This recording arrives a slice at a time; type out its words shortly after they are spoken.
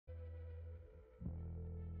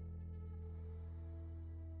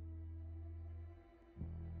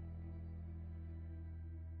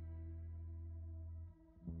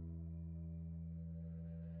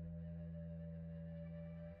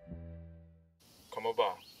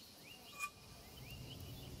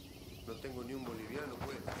tengo ni un boliviano,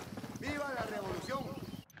 pues. ¡Viva la revolución!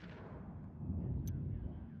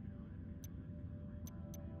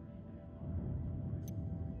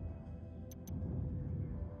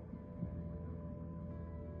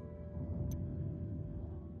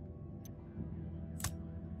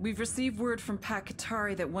 We've received word from Pat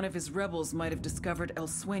Katari that one of his rebels might have discovered El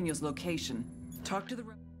Sueño's location. Talk to the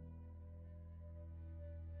rebel.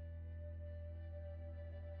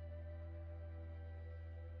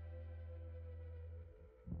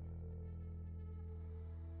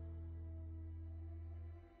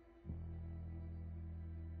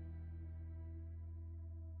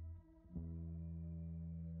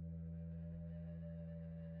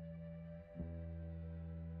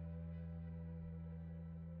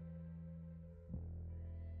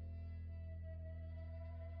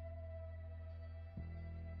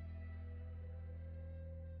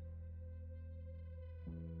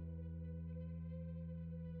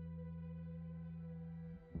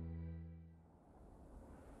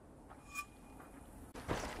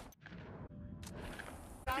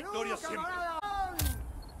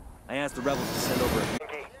 I asked the rebels to send over a...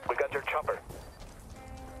 We got your chopper.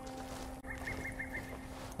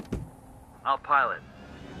 I'll pilot.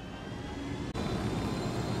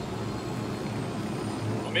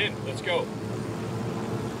 I'm in. Let's go.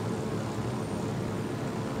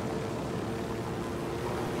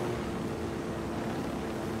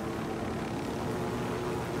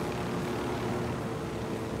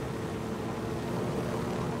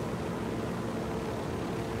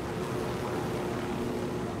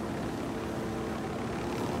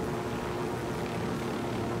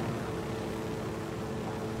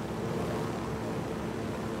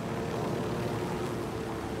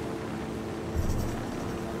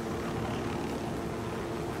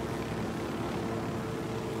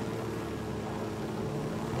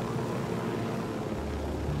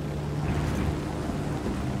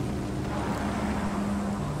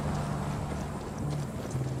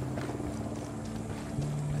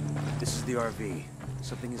 This is the RV.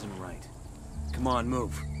 Something isn't right. Come on,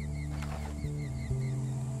 move.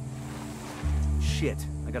 Shit,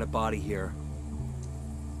 I got a body here.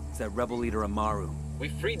 It's that rebel leader Amaru. We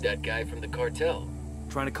freed that guy from the cartel.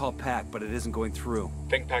 Trying to call Pac, but it isn't going through.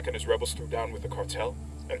 Think Pac and his rebels threw down with the cartel?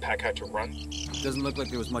 And Pac had to run? Doesn't look like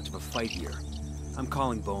there was much of a fight here. I'm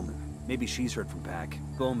calling Bowman. Maybe she's heard from Pac.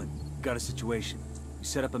 Bowman, got a situation. We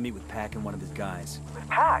set up a meet with Pac and one of his guys. With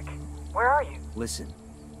Pac? Where are you? Listen.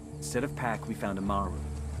 Instead of Pac, we found Amaru.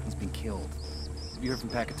 He's been killed. Have you heard from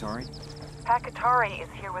Pat Katari? Pat Katari is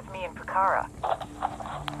here with me in Pucara.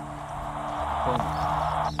 Bowman.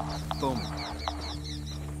 Bowman.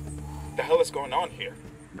 The hell is going on here?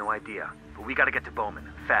 No idea. But we gotta get to Bowman.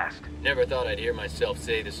 Fast. Never thought I'd hear myself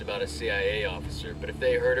say this about a CIA officer, but if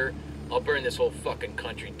they hurt her, I'll burn this whole fucking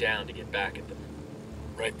country down to get back at them.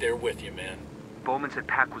 Right there with you, man. Bowman said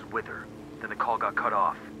Pac was with her. Then the call got cut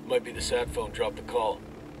off. Might be the sat phone dropped the call.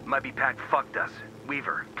 Might be Pac fucked us.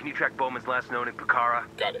 Weaver, can you track Bowman's last known in Pucara?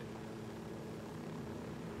 Got it.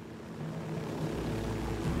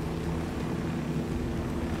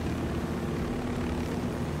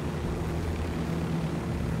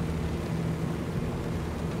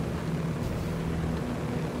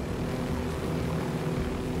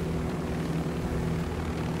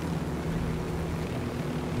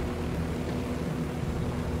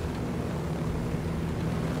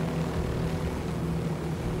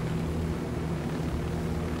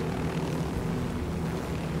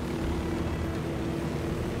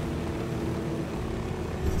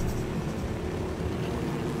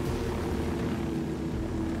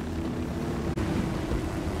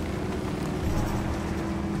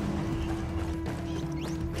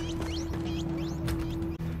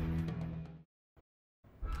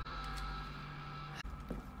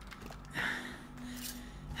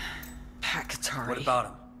 What about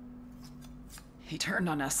him? He turned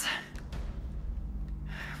on us.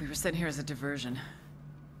 We were sent here as a diversion.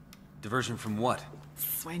 Diversion from what?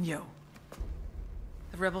 Sueno.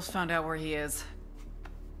 The rebels found out where he is.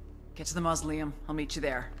 Get to the mausoleum. I'll meet you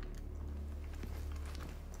there.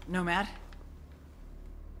 Nomad?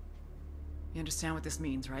 You understand what this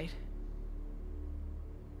means, right?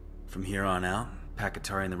 From here on out, Pat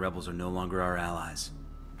Katari and the rebels are no longer our allies.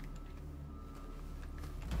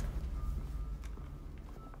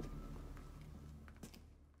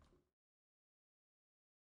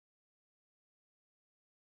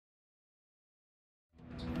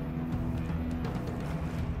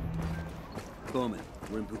 Bowman,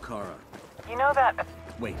 we're in Pucara. You know that...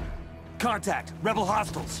 Wait. Contact! Rebel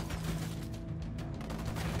hostiles!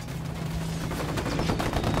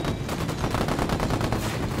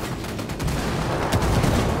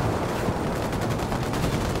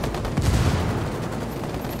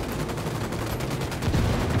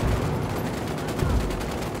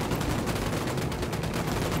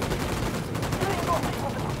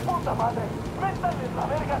 madre! ¡Métanles la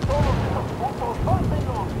verga a todos esos putos!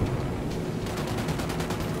 ¡Sóltenlos!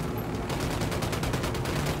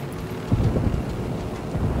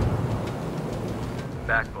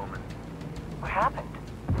 Back, Bowman. What happened?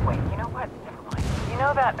 Wait, you know what? Never mind. You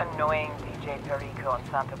know that annoying DJ Perico on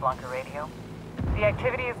Santa Blanca radio? The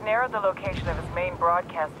activity has narrowed the location of his main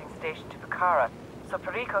broadcasting station to Picara, so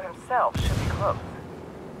Perico himself should be close.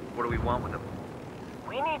 What do we want with him?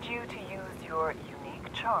 We need you to use your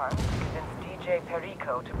unique charm to convince DJ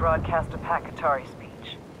Perico to broadcast a Pakatari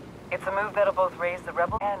speech. It's a move that'll both raise the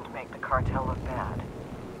rebels and make the cartel look bad.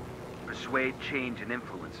 Persuade, change, and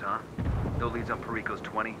influence, huh? No leads on Perico's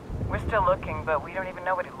 20? We're still looking, but we don't even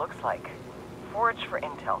know what he looks like. Forage for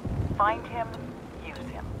intel. Find him, use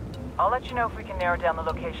him. I'll let you know if we can narrow down the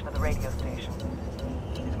location of the radio station.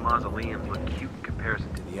 These mausoleums look cute in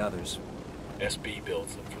comparison to the others. SB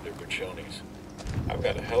builds them for their buchones. I've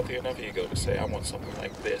got a healthy enough ego to say I want something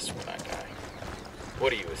like this when I die.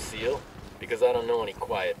 What are you, a SEAL? Because I don't know any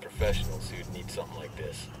quiet professionals who'd need something like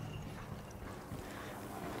this.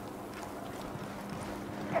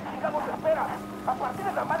 ¿Qué chingados esperas? ¡A partir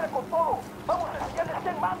de la madre con todo! ¡Vamos a enseñarles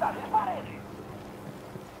quién manda! ¡Disparen!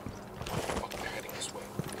 Fuck, they're heading this way.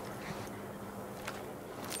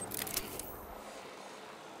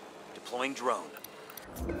 Deploying drone.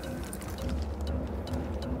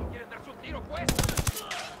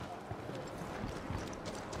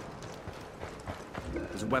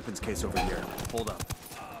 There's a weapons case over here. Hold up.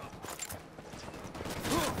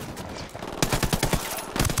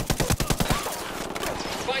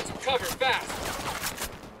 Find some cover, fast!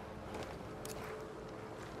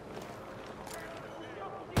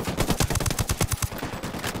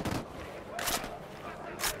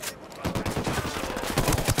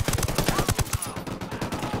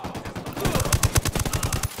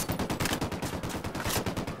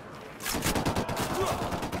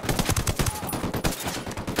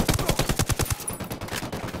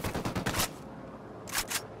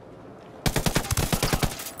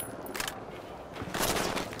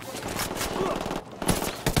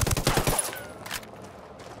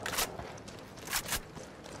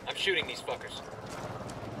 Shooting these fuckers.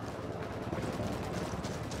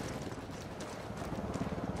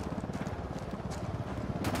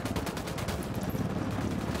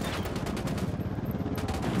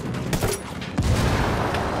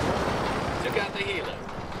 Took out the healer.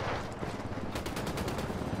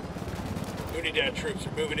 Unidad troops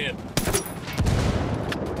are moving in.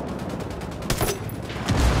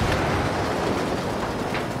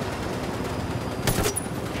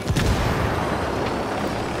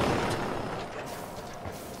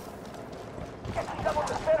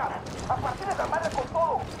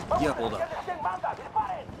 Yeah, hold up.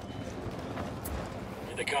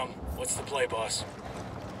 Here they come. What's the play, boss?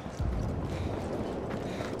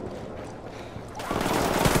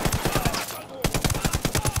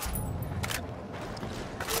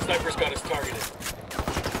 Sniper's got us targeted.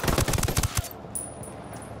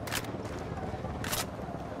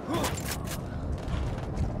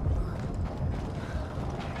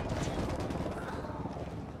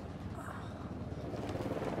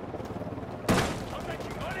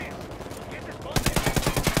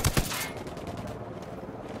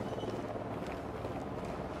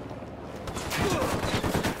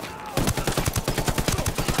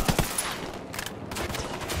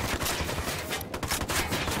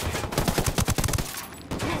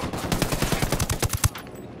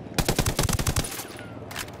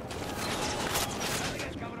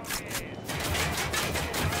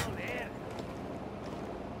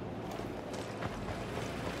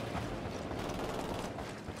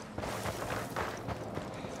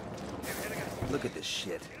 Look at this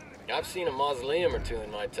shit. I've seen a mausoleum or two in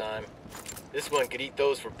my time. This one could eat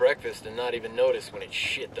those for breakfast and not even notice when it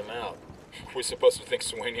shit them out. We're supposed to think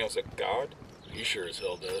Sueno's a god? He sure as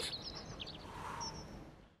hell does.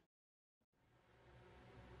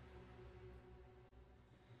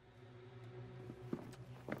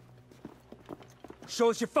 Show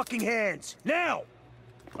us your fucking hands! Now!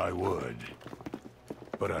 I would.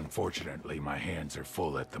 But unfortunately, my hands are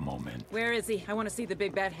full at the moment. Where is he? I want to see the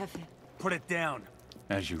big bad Jefe. Put it down.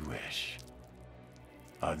 As you wish.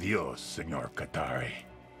 Adios, Senor Katari.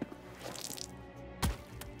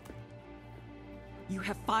 You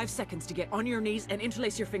have 5 seconds to get on your knees and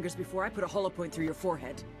interlace your fingers before I put a hollow point through your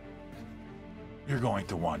forehead. You're going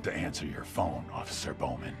to want to answer your phone, Officer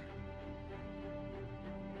Bowman.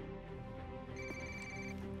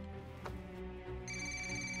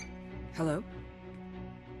 Hello?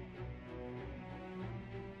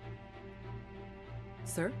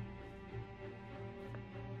 Sir?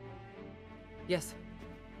 Yes.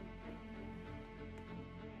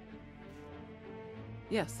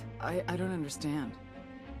 Yes, I don't understand.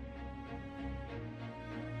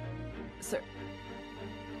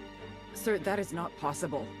 Sir, that is not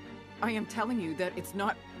possible. I am telling you that it's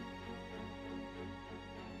not...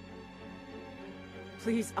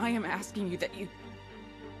 Please, I am asking you that you...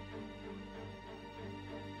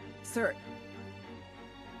 Sir...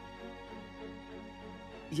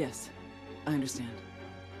 Yes, I understand.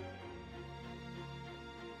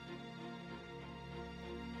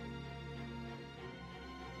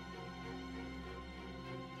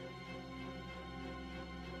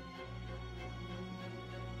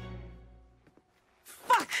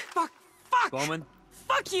 Fuck! Bowman?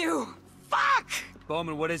 Fuck you! Fuck!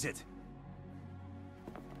 Bowman, what is it?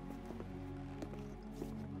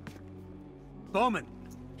 Bowman!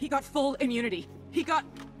 He got full immunity.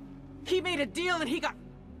 He made a deal and he got...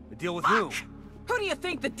 A deal with who? Who do you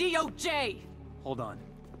think? The DOJ! Hold on.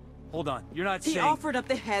 You're not He saying... offered up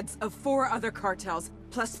the heads of 4 other cartels,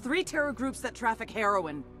 plus 3 terror groups that traffic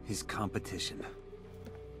heroin. His competition.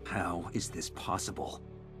 How is this possible?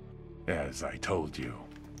 As I told you,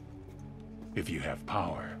 if you have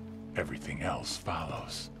power, everything else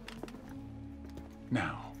follows.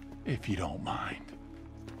 Now, if you don't mind,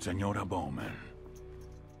 Senora Bowman.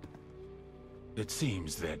 It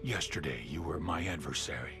seems that yesterday you were my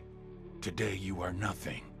adversary. Today you are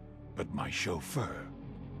nothing but my chauffeur.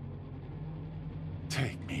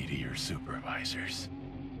 Take me to your supervisors.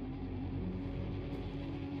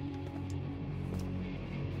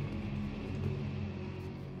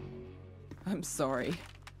 I'm sorry.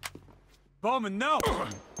 Bowman, no!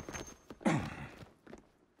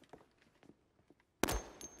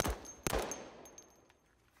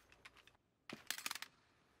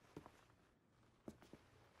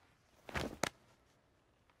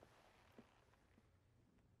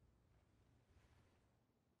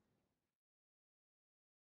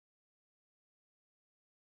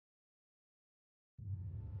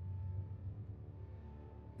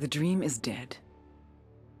 The dream is dead.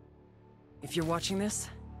 If you're watching this,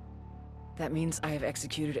 that means I have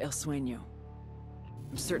executed El Sueño.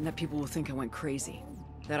 I'm certain that people will think I went crazy,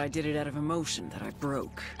 that I did it out of emotion, that I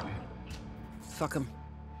broke. Fuck them.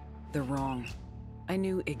 They're wrong. I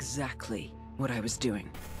knew exactly what I was doing.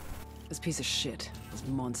 This piece of shit, this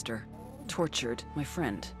monster, tortured my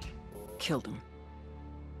friend, killed him,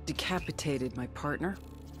 decapitated my partner,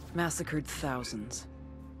 massacred thousands.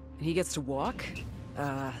 And he gets to walk?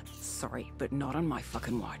 Sorry, but not on my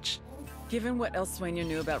fucking watch. Given what El Sueño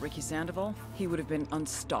knew about Ricky Sandoval, he would have been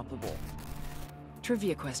unstoppable.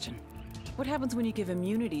 Trivia question. What happens when you give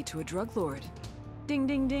immunity to a drug lord? Ding,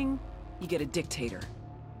 ding, ding. You get a dictator.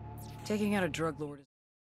 Taking out a drug lord is...